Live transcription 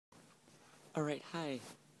Alright, hi.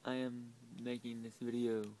 I am making this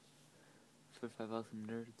video for 5 Awesome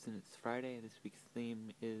Nerds, and it's Friday. This week's theme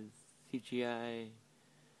is CGI,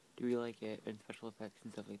 do we like it, and special effects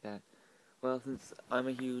and stuff like that. Well, since I'm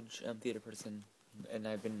a huge theater person, and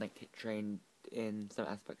I've been trained in some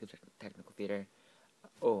aspects of technical theater.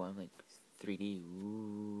 Oh, I'm like 3D.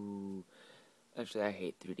 Ooh. Actually, I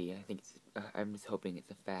hate 3D. I think I'm just hoping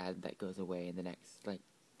it's a fad that goes away in the next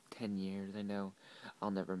 10 years. I know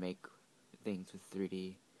I'll never make things with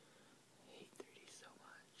 3D. I hate 3D so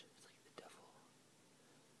much. It's like the devil.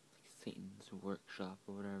 It's like Satan's workshop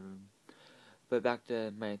or whatever. But back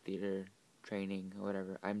to my theater training or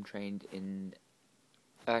whatever. I've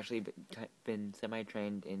actually been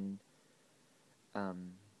semi-trained in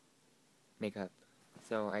makeup,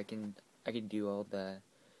 so I can do all the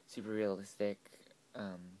super realistic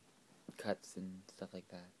cuts and stuff like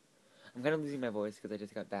that. I'm kind of losing my voice because I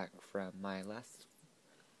just got back from my last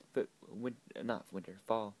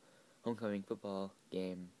fall homecoming football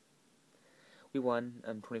game. We won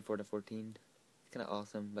 24-14. It's kind of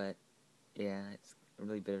awesome, but yeah, it's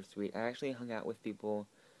really bittersweet. I actually hung out with people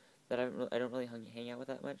that I don't really hang out with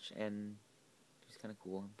that much, and it was kind of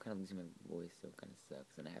cool. I'm kind of losing my voice, so it kind of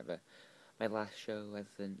sucks. And I have my last show as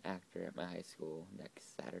an actor at my high school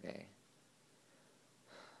next Saturday.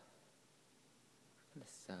 Kind of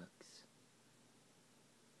sucks.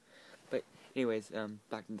 But anyways,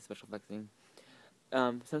 back to the special effects thing.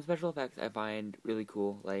 Some special effects I find really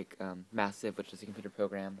cool, like Massive, which is a computer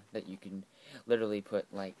program that you can literally put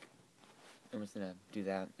I'm just gonna do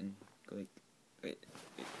that and go wait,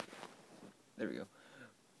 there we go.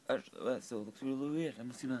 That still looks really weird. I'm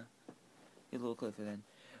just gonna get a little closer then.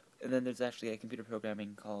 And then there's actually a computer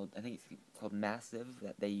programming I think it's called Massive,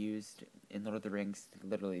 that they used in Lord of the Rings to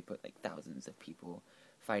literally put thousands of people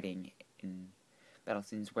fighting in battle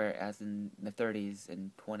scenes, whereas in the 30s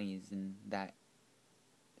and 20s and that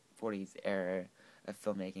 40s era of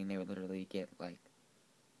filmmaking, they would literally get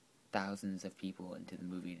thousands of people into the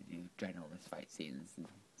movie to do ginormous fight scenes and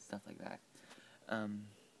stuff like that. I'm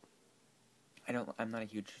not a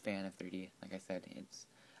huge fan of 3D. Like I said,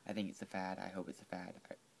 I think it's a fad. I hope it's a fad.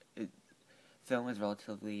 Film is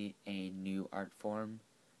relatively a new art form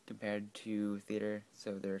compared to theater,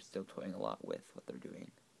 so they're still toying a lot with what they're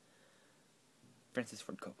doing. Francis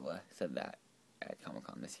Ford Coppola said that at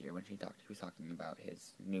Comic-Con this year when he was talking about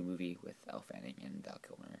his new movie with Elle Fanning and Val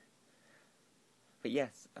Kilmer. But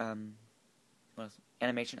yes, what else?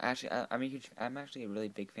 Animation. I'm actually a really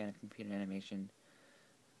big fan of computer animation.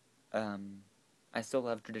 I still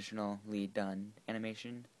love traditionally done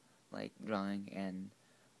animation, like drawing, and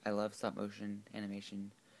I love stop motion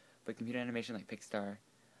animation. But computer animation like Pixar,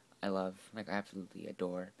 I love. I absolutely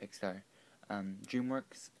adore Pixar.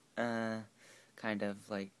 DreamWorks, I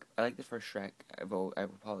like the first Shrek. I will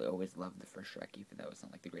probably always love the first Shrek, even though it's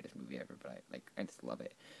not the greatest movie ever. But I just love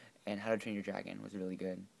it. And How to Train Your Dragon was really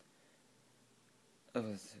good. That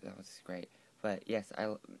was great. But yes,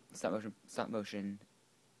 stop motion,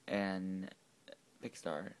 and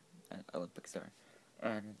Pixar. I love Pixar.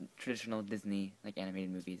 And traditional Disney animated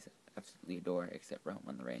movies, absolutely adore, except for Home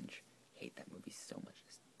on the Range. Hate that movie so much.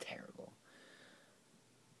 It's terrible.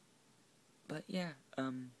 But yeah,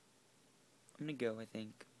 I'm gonna go, I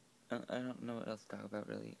think. I don't know what else to talk about,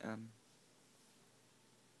 really.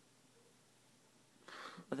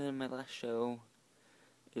 Other than my last show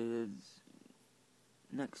is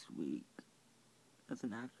next week as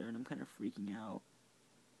an actor, and I'm kind of freaking out.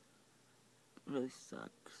 It really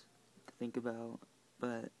sucks to think about,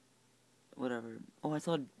 but whatever.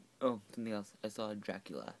 Something else. I saw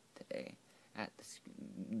Dracula today at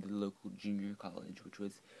the local junior college, which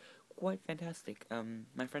was quite fantastic.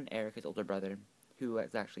 My friend Eric, his older brother, who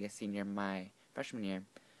was actually a senior my freshman year,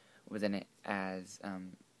 was in it as I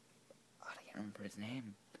can't remember his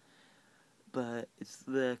name, but it's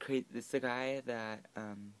the guy that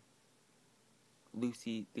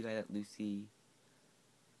Lucy is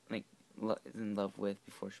in love with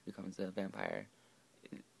before she becomes a vampire,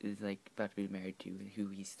 is about to be married to, and who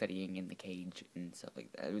he's studying in the cage and stuff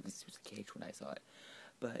like that. This was a cage when I saw it,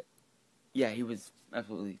 but yeah, he was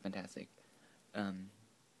absolutely fantastic.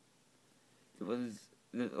 It was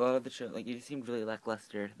a lot of the show, it just seemed really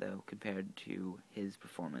lackluster though compared to his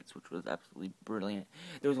performance, which was absolutely brilliant.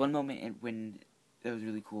 There was one moment when that was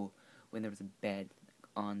really cool, when there was a bed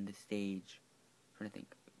on the stage. I'm trying to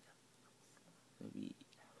think, it would be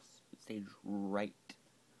stage right.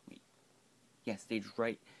 Stage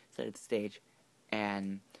right side of the stage,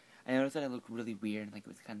 and I noticed that it looked really weird. It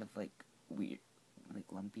was kind of weird,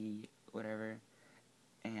 lumpy, whatever.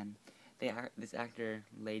 And this actor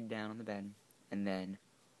laid down on the bed, and then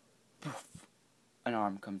poof, an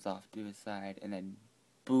arm comes off to his side, and then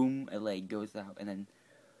boom, a leg goes out, and then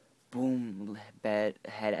boom, head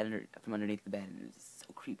from underneath the bed, and it was so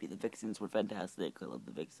creepy. The vixens were fantastic. I love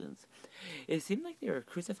the vixens. It seemed like they were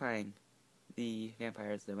crucifying the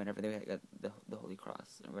vampires though whenever they got the Holy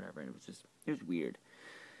Cross or whatever, and it was weird.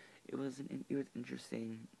 It was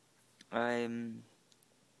interesting. But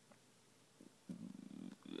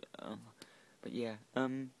yeah, I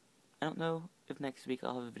don't know if next week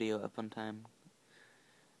I'll have a video up on time,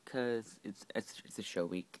 cause it's a show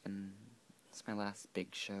week, and it's my last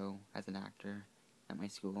big show as an actor at my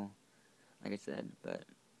school, like I said. But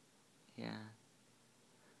yeah,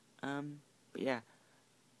 but yeah,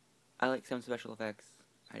 I like some special effects.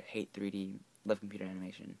 I hate 3D. Love computer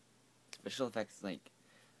animation. Special effects, like,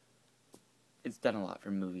 it's done a lot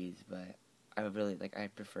for movies, but I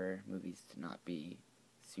prefer movies to not be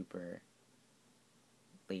super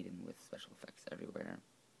laden with special effects everywhere.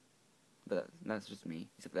 But that's just me.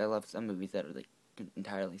 Except I love some movies that are, like,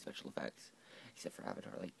 entirely special effects. Except for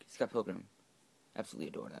Avatar, like Scott Pilgrim. Absolutely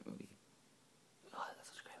adore that movie. Oh, that's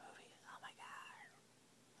such a great movie. Oh my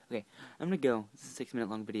god. Okay, I'm gonna go. This is a 6-minute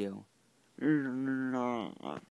long video.